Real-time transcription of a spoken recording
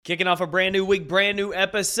Kicking off a brand new week, brand new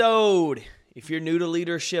episode. If you're new to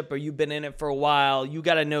leadership or you've been in it for a while, you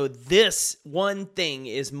got to know this one thing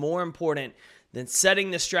is more important than setting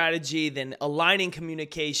the strategy, than aligning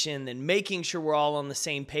communication, than making sure we're all on the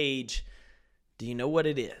same page. Do you know what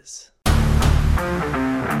it is?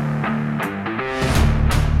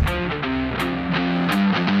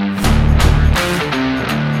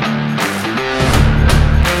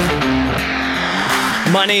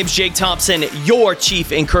 My name's Jake Thompson, your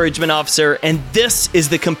Chief Encouragement Officer, and this is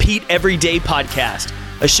the Compete Everyday Podcast,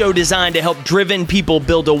 a show designed to help driven people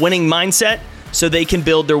build a winning mindset so they can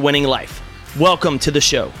build their winning life. Welcome to the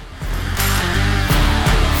show.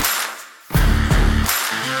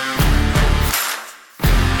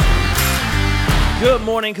 Good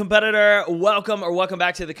morning, competitor. Welcome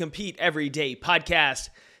back to the Compete Everyday Podcast.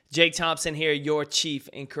 Jake Thompson here, your Chief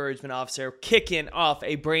Encouragement Officer, kicking off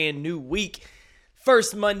a brand new week.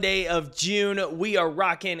 First Monday of June, we are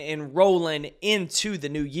rocking and rolling into the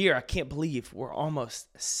new year. I can't believe we're almost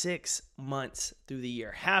 6 months through the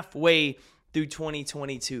year, halfway through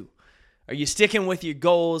 2022. Are you sticking with your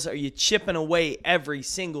goals? Are you chipping away every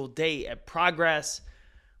single day at progress?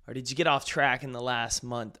 Or did you get off track in the last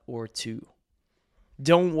month or two?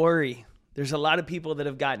 Don't worry. There's a lot of people that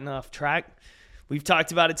have gotten off track. We've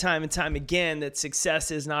talked about it time and time again that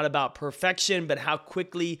success is not about perfection, but how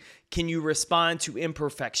quickly can you respond to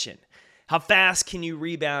imperfection? How fast can you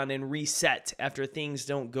rebound and reset after things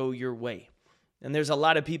don't go your way? And there's a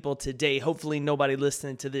lot of people today, hopefully nobody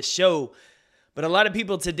listening to this show, but a lot of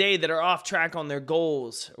people today that are off track on their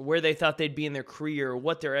goals, or where they thought they'd be in their career, or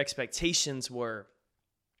what their expectations were,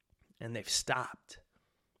 and they've stopped.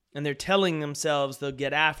 And they're telling themselves they'll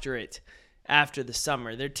get after it after the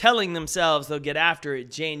summer. They're telling themselves they'll get after it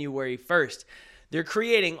January 1st. They're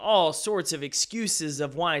creating all sorts of excuses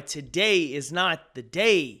of why today is not the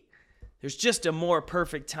day. There's just a more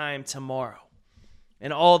perfect time tomorrow.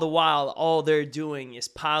 And all the while, all they're doing is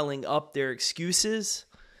piling up their excuses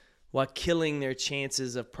while killing their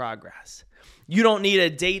chances of progress. You don't need a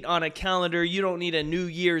date on a calendar. You don't need a New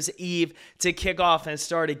Year's Eve to kick off and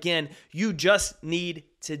start again. You just need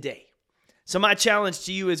today. So my challenge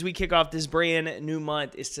to you as we kick off this brand new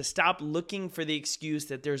month is to stop looking for the excuse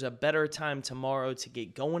that there's a better time tomorrow to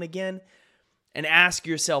get going again, and ask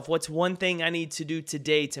yourself, what's one thing I need to do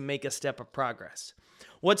today to make a step of progress?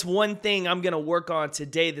 What's one thing I'm going to work on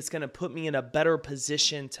today that's going to put me in a better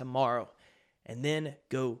position tomorrow? And then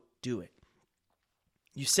go do it.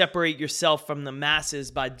 You separate yourself from the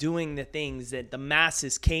masses by doing the things that the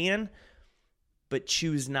masses can, but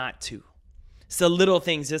choose not to. It's the little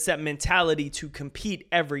things. It's that mentality to compete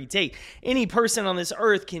every day. Any person on this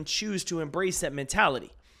earth can choose to embrace that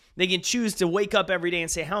mentality. They can choose to wake up every day and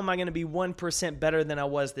say, how am I going to be 1% better than I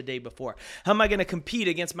was the day before? How am I going to compete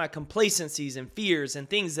against my complacencies and fears and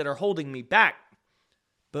things that are holding me back?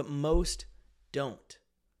 But most don't.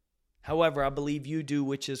 However, I believe you do,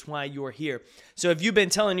 which is why you're here. So if you've been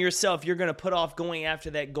telling yourself you're going to put off going after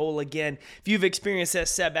that goal again, if you've experienced that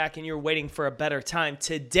setback and you're waiting for a better time,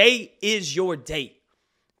 today is your day.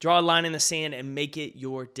 Draw a line in the sand and make it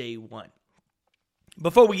your day one.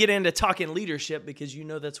 Before we get into talking leadership, because you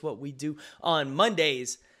know that's what we do on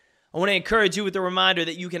Mondays, I want to encourage you with a reminder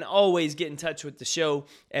that you can always get in touch with the show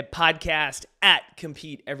at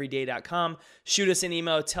podcast@competeeveryday.com. Shoot us an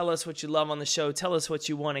email. Tell us what you love on the show. Tell us what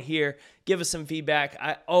you want to hear. Give us some feedback.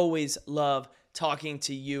 I always love talking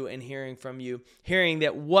to you and hearing from you, hearing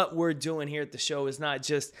that what we're doing here at the show is not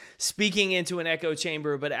just speaking into an echo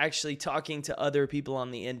chamber, but actually talking to other people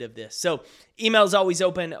on the end of this. So email is always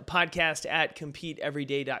open,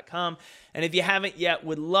 podcast@competeeveryday.com. And if you haven't yet,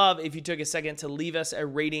 would love if you took a second to leave us a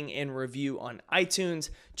rating and review on iTunes.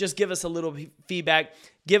 Just give us a little feedback.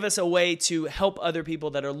 Give us a way to help other people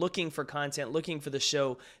that are looking for content, looking for the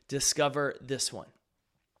show, discover this one.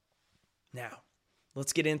 Now,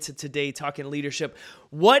 let's get into today talking leadership.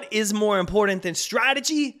 What is more important than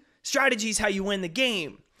strategy? Strategy is how you win the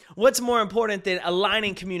game. What's more important than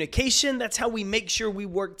aligning communication? That's how we make sure we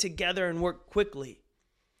work together and work quickly.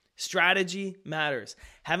 Strategy matters.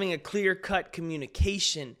 Having a clear-cut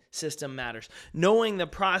communication system matters. Knowing the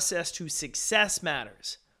process to success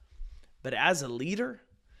matters. But as a leader,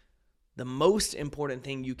 the most important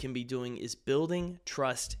thing you can be doing is building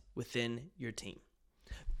trust within your team.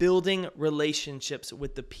 Building relationships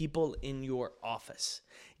with the people in your office.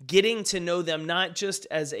 Getting to know them not just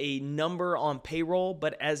as a number on payroll,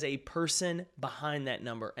 but as a person behind that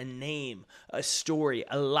number, a name, a story,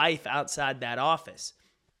 a life outside that office.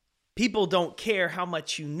 People don't care how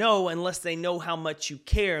much you know unless they know how much you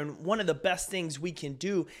care. And one of the best things we can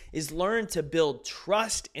do is learn to build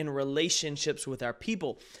trust and relationships with our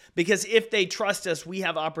people. Because if they trust us, we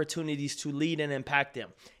have opportunities to lead and impact them.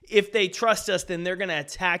 If they trust us, then they're going to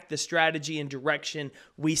attack the strategy and direction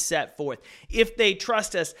we set forth. If they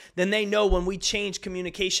trust us, then they know when we change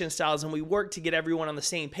communication styles and we work to get everyone on the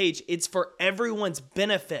same page, it's for everyone's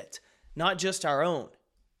benefit, not just our own.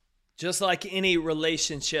 Just like any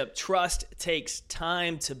relationship, trust takes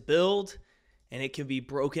time to build, and it can be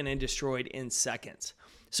broken and destroyed in seconds.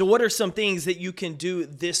 So what are some things that you can do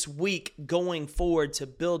this week going forward to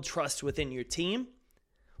build trust within your team?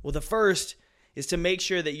 Well, the first is to make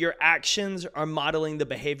sure that your actions are modeling the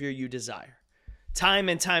behavior you desire. Time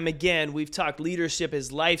and time again, we've talked leadership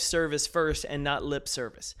is life service first and not lip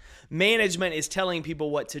service. Management is telling people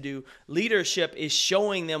what to do. Leadership is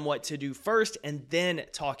showing them what to do first and then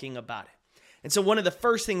talking about it. And so one of the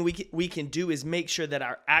first things we can do is make sure that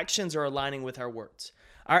our actions are aligning with our words.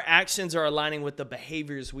 Our actions are aligning with the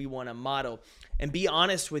behaviors we want to model. And be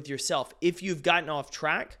honest with yourself. If you've gotten off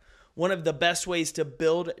track, one of the best ways to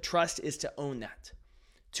build trust is to own that.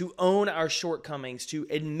 To own our shortcomings, to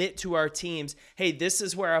admit to our teams, hey, this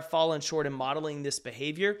is where I've fallen short in modeling this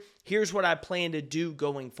behavior. Here's what I plan to do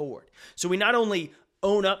going forward. So we not only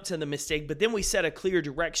own up to the mistake, but then we set a clear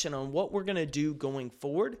direction on what we're going to do going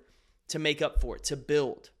forward to make up for it, to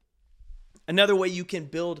build. Another way you can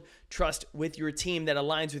build trust with your team that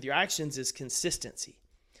aligns with your actions is consistency.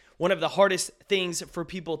 One of the hardest things for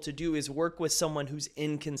people to do is work with someone who's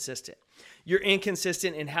inconsistent. You're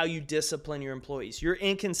inconsistent in how you discipline your employees. You're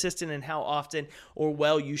inconsistent in how often or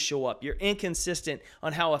well you show up. You're inconsistent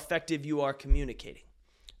on how effective you are communicating.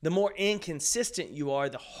 The more inconsistent you are,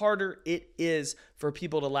 the harder it is for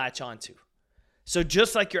people to latch onto. So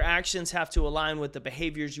just like your actions have to align with the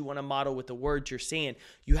behaviors you want to model with the words you're saying,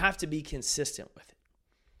 you have to be consistent with it.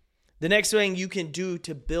 The next thing you can do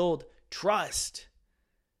to build trust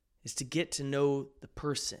is to get to know the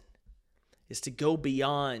person, is to go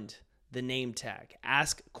beyond the name tag,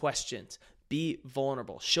 ask questions, be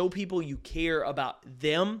vulnerable, show people you care about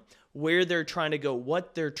them, where they're trying to go,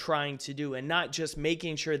 what they're trying to do, and not just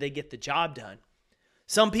making sure they get the job done.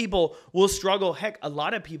 Some people will struggle. Heck, a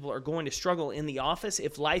lot of people are going to struggle in the office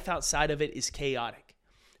if life outside of it is chaotic.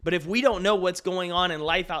 But if we don't know what's going on in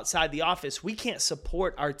life outside the office, we can't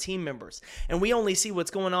support our team members. And we only see what's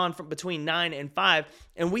going on from between 9 and 5,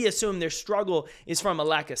 and we assume their struggle is from a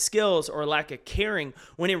lack of skills or a lack of caring,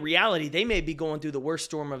 when in reality, they may be going through the worst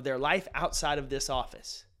storm of their life outside of this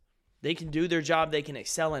office. They can do their job, they can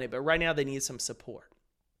excel in it, but right now they need some support.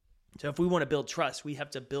 So if we want to build trust, we have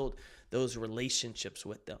to build those relationships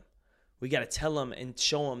with them. We got to tell them and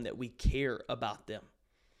show them that we care about them.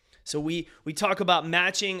 So we talk about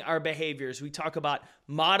matching our behaviors. We talk about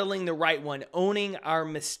modeling the right one, owning our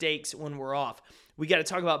mistakes when we're off. We got to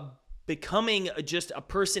talk about becoming just a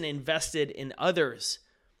person invested in others.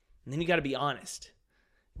 And then you got to be honest.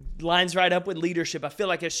 Lines right up with leadership. I feel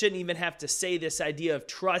like I shouldn't even have to say this idea of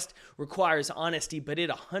trust requires honesty, but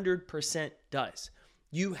it 100% does.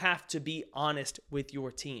 You have to be honest with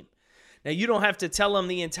your team. Now, you don't have to tell them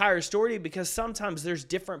the entire story because sometimes there's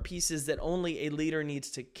different pieces that only a leader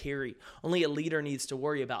needs to carry, only a leader needs to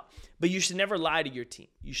worry about. But you should never lie to your team.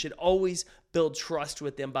 You should always build trust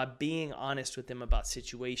with them by being honest with them about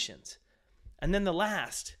situations. And then the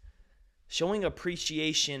last, showing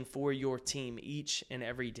appreciation for your team each and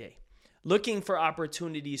every day. Looking for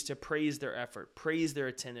opportunities to praise their effort, praise their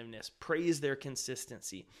attentiveness, praise their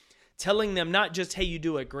consistency. Telling them not just, hey, you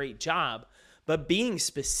do a great job, but being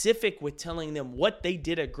specific with telling them what they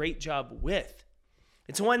did a great job with.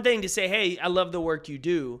 It's one thing to say, hey, I love the work you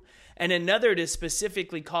do. And another to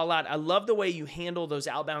specifically call out, I love the way you handle those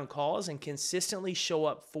outbound calls and consistently show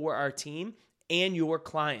up for our team and your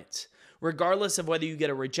clients, regardless of whether you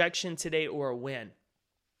get a rejection today or a win.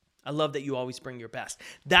 I love that you always bring your best.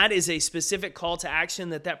 That is a specific call to action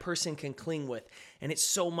that person can cling with. And it's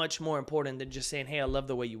so much more important than just saying, hey, I love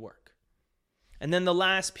the way you work. And then the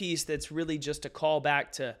last piece that's really just a call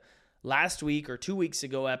back to last week or 2 weeks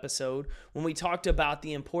ago episode when we talked about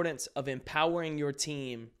the importance of empowering your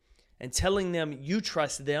team and telling them you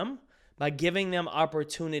trust them by giving them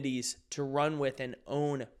opportunities to run with and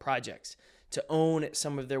own projects, to own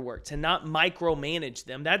some of their work, to not micromanage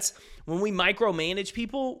them. That's when we micromanage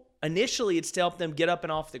people, initially it's to help them get up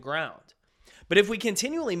and off the ground. But if we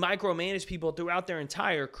continually micromanage people throughout their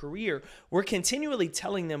entire career, we're continually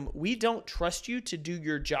telling them, we don't trust you to do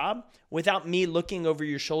your job without me looking over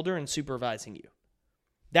your shoulder and supervising you.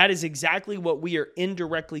 That is exactly what we are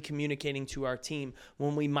indirectly communicating to our team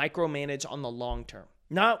when we micromanage on the long term.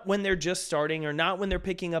 Not when they're just starting or not when they're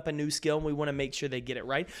picking up a new skill and we want to make sure they get it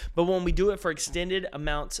right, but when we do it for extended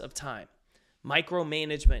amounts of time.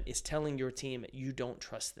 Micromanagement is telling your team you don't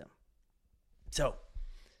trust them. So,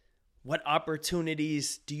 what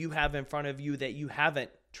opportunities do you have in front of you that you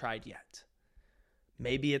haven't tried yet?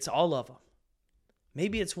 Maybe it's all of them.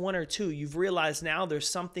 Maybe it's one or two. You've realized now there's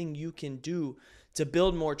something you can do to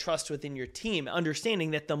build more trust within your team,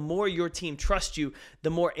 understanding that the more your team trusts you, the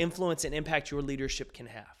more influence and impact your leadership can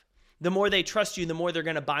have. The more they trust you, the more they're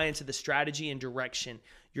going to buy into the strategy and direction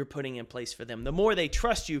you're putting in place for them. The more they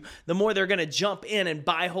trust you, the more they're going to jump in and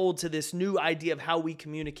buy hold to this new idea of how we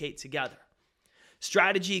communicate together.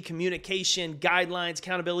 Strategy, communication, guidelines,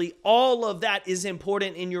 accountability, all of that is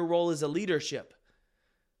important in your role as a leadership.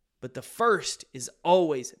 But the first is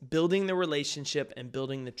always building the relationship and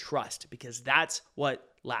building the trust, because that's what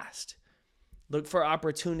lasts. Look for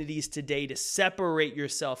opportunities today to separate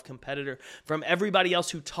yourself, competitor, from everybody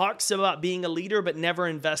else who talks about being a leader but never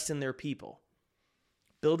invests in their people.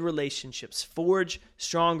 Build relationships, forge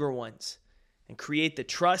stronger ones, and create the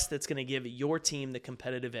trust that's going to give your team the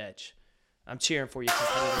competitive edge. I'm cheering for you,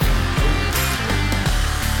 competitor.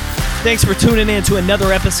 Thanks for tuning in to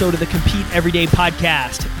another episode of the Compete Everyday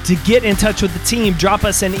podcast. To get in touch with the team, drop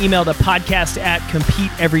us an email to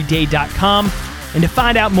podcast@competeeveryday.com. And to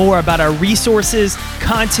find out more about our resources,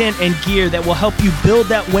 content, and gear that will help you build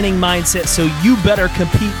that winning mindset so you better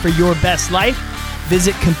compete for your best life,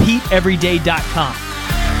 visit CompeteEveryday.com.